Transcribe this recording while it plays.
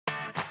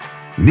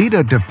Need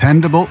a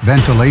dependable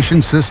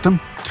ventilation system?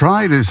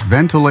 Try this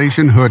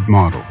ventilation hood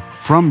model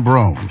from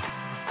Broan.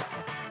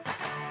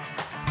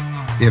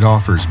 It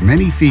offers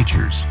many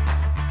features.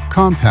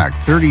 Compact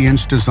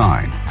 30-inch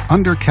design,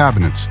 under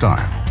cabinet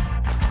style,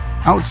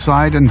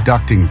 outside and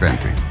ducting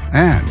venting,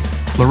 and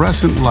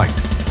fluorescent light,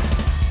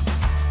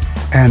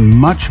 and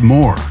much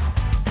more.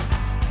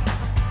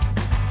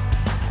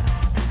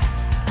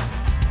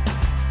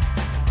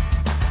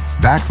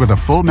 Backed with a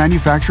full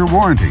manufacturer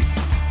warranty.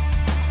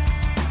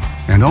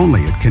 And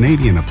only at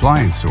Canadian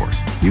Appliance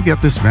Source, you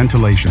get this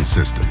ventilation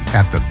system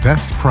at the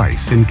best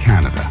price in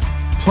Canada.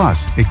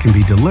 Plus, it can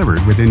be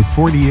delivered within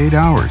 48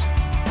 hours.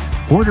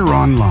 Order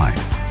online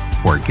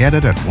or get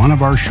it at one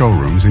of our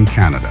showrooms in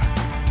Canada.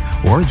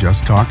 Or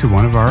just talk to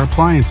one of our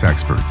appliance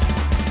experts.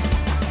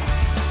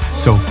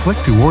 So click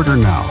to order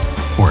now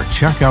or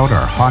check out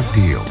our hot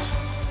deals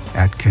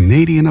at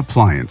Canadian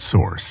Appliance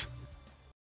Source.